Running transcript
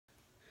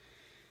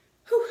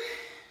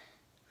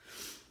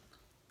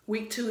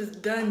Week 2 is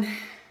done.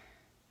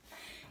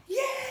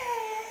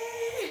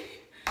 Yay!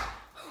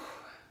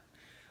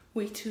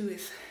 Week 2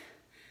 is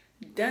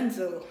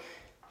donezo.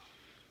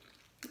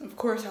 Of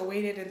course, I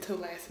waited until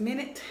last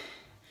minute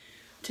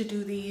to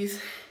do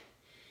these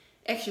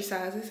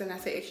exercises, and I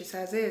say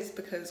exercises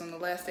because on the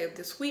last day of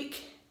this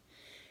week,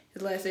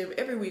 the last day of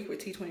every week with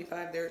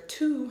T25, there are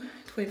 2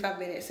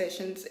 25-minute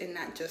sessions and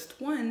not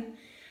just one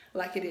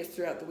like it is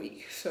throughout the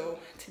week. So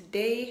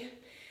today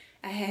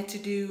I had to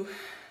do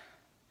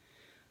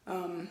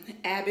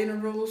ab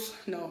intervals.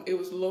 No, it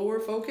was lower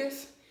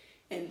focus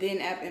and then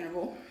ab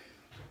interval.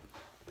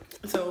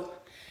 So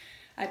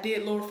I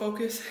did lower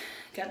focus,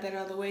 got that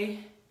out of the way,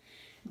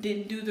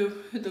 didn't do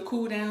the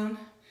cool down,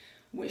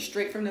 went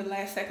straight from the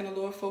last second of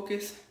lower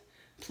focus,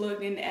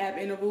 plugged in the ab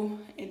interval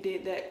and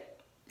did that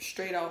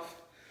straight off.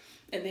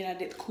 And then I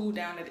did the cool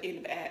down at the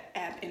end of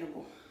ab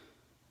interval.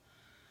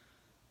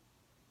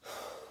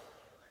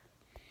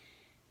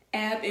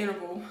 Ab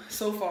interval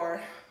so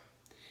far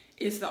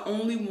is the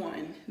only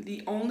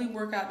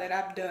workout that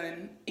I've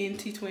done in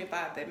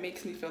T25 that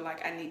makes me feel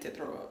like I need to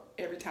throw up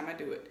every time I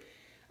do it.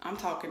 I'm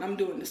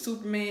doing the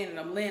Superman and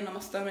I'm laying on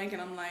my stomach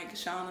and I'm like,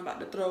 Sean, I'm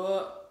about to throw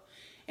up.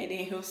 And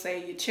then he'll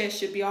say, your chest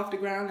should be off the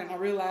ground. And I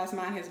realize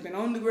mine has been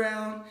on the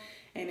ground.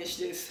 And it's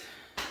just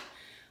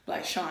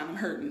like, Sean,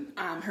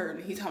 I'm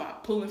hurting. He's talking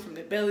about pulling from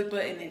the belly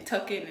button and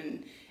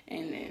tucking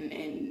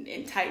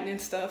and tightening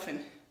stuff.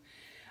 And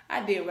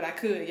I did what I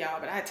could, y'all,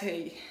 but I tell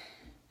you,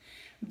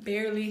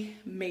 barely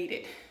made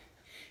it.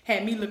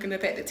 Had me looking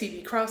up at the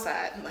TV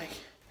cross-eyed, like,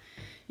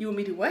 you want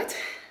me to do what?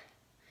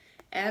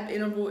 Ab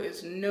interval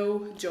is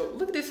no joke.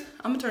 Look at this.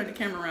 I'm gonna turn the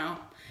camera around.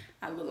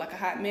 I look like a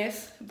hot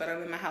mess, but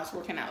I'm in my house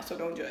working out, so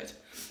don't judge.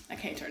 I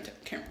can't turn the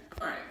camera.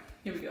 All right,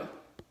 here we go.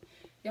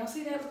 Y'all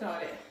see that? Look at all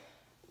that.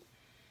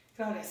 Look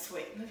at all that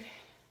sweat. Look at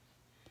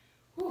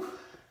that. Whew.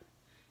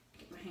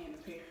 Get my hand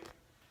up here.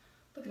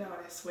 Look at all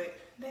that sweat.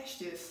 That's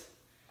just,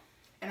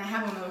 and I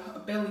have on a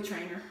belly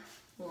trainer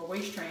or a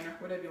waist trainer,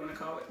 whatever you want to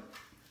call it.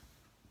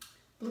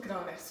 Look at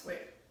all that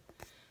sweat.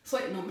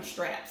 Sweating on my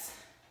straps.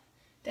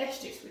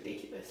 That's just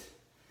ridiculous.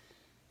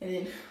 And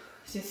then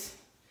just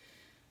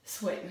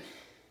sweating.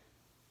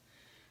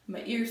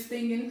 My ear's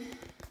stinging.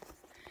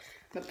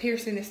 My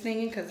piercing is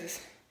stinging because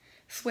it's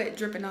sweat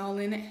dripping all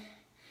in it.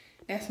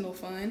 That's no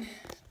fun.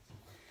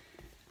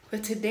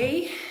 But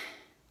today,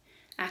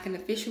 I can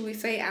officially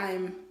say I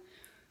am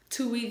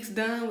 2 weeks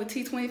done with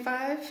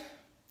T25.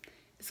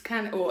 It's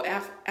kind of, or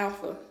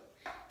alpha.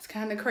 It's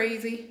kind of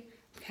crazy.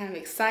 I'm kind of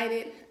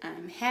excited.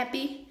 I'm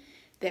happy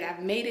that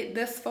I've made it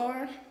thus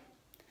far.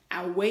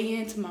 I weigh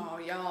in tomorrow,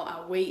 y'all.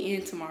 I weigh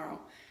in tomorrow.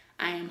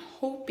 I am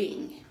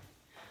hoping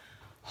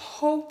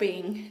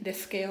the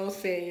scale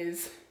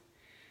says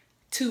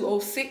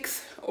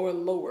 206 or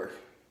lower.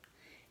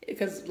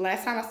 Because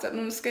last time I stepped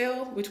on the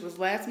scale, which was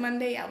last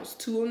Monday, I was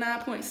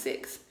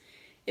 209.6.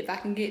 If I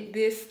can get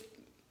this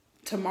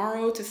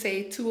tomorrow to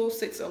say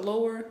 206 or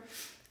lower,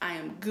 I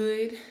am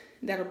good.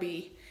 That'll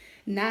be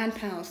 9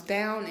 pounds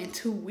down in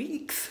 2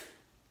 weeks.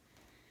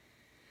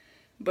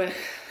 But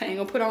I ain't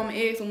gonna put all my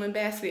eggs in one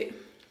basket.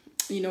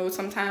 You know,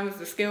 sometimes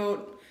the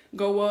scale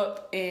go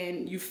up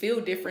and you feel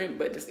different,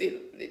 but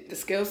the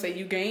scale say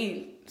you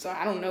gain. So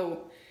I don't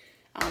know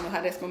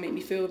how that's gonna make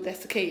me feel if that's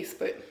the case,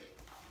 but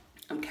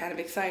I'm kind of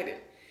excited.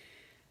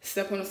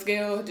 Step on the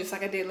scale just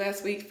like I did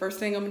last week. First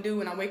thing I'm gonna do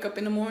when I wake up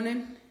in the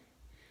morning,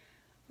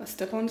 I'll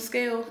step on the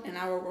scale and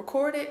I will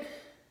record it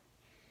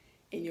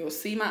and you'll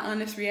see my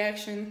honest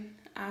reaction.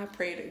 I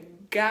pray to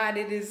God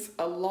it is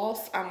a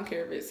loss. I don't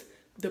care if it's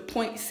the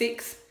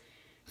 0.6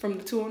 from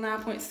the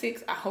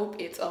 209.6. I hope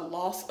it's a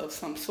loss of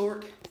some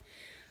sort.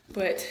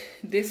 But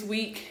this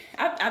week,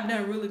 I've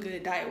done really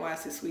good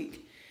diet-wise this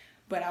week.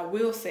 But I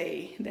will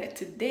say that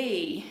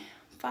today,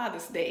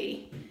 Father's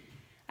Day,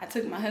 I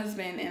took my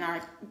husband and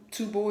our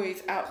 2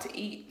 boys out to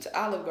eat to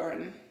Olive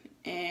Garden.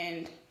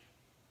 And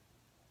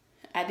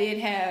I did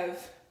have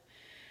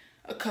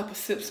a couple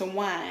sips of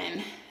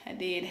wine. I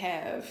did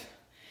have,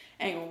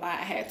 I ain't gonna lie,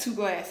 I had 2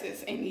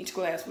 glasses and each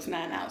glass was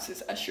 9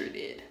 ounces. I sure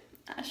did.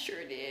 I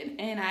sure did.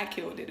 And I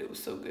killed it. It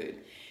was so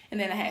good. And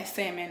then I had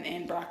salmon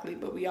and broccoli.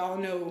 But we all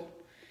know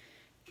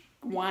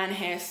wine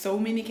has so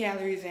many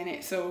calories in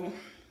it. So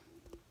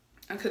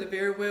I could have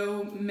very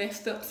well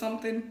messed up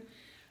something.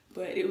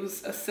 But it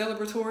was a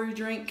celebratory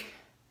drink.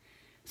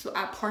 So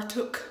I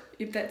partook,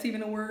 if that's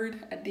even a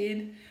word. I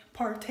did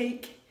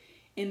partake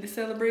in the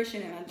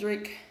celebration. And I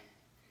drank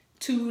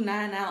 2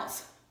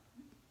 9-ounce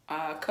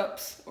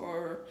cups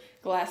or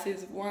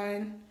glasses of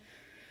wine.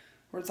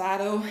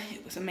 Rosado.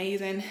 It was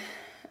amazing.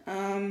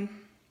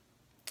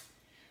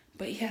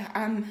 But yeah,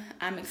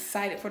 I'm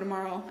excited for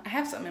tomorrow. I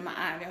have something in my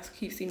eye. You guys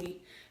keep seeing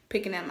me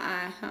picking at my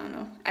eye. I don't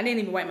know. I didn't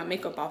even wipe my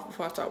makeup off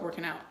before I start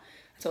working out.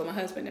 I told my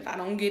husband if I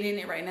don't get in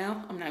it right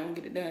now, I'm not gonna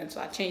get it done. So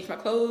I changed my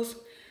clothes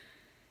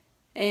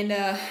and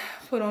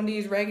put on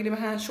these raggedy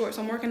behind shorts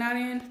I'm working out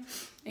in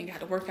and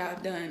got the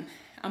workout done.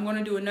 I'm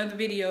gonna do another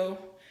video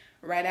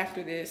right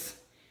after this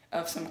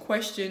of some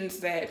questions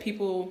that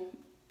people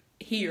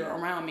here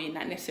around me,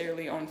 not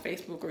necessarily on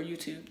Facebook or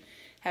YouTube,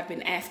 have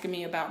been asking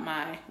me about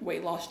my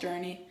weight loss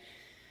journey.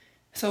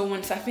 So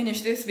once I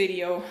finish this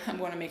video, I'm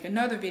going to make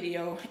another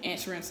video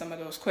answering some of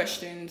those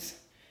questions.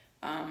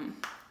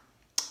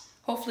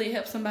 Hopefully it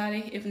helps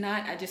somebody. If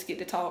not, I just get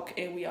to talk,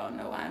 and we all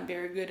know I'm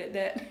very good at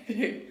that.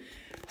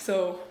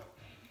 So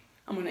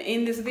I'm going to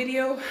end this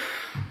video.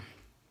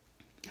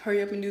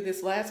 Hurry up and do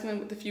this last one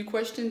with a few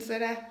questions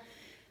that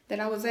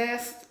I was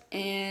asked,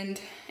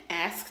 and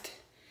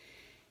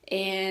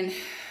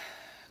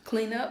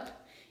clean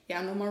up.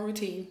 Y'all know my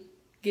routine.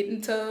 Get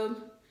in the tub,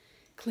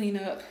 clean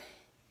up,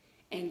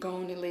 and go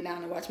on and lay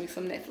down and watch me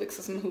some Netflix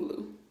or some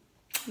Hulu.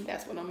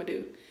 That's what I'm gonna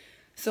do.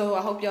 So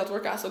I hope y'all's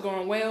workouts are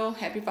going well.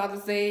 Happy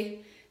Father's Day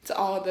to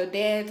all the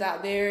dads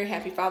out there.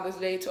 Happy Father's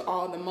Day to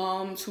all the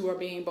moms who are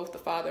being both the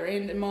father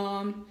and the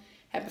mom.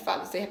 Happy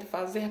Father's Day, happy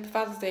Father's Day, happy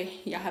Father's Day.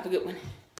 Y'all have a good one.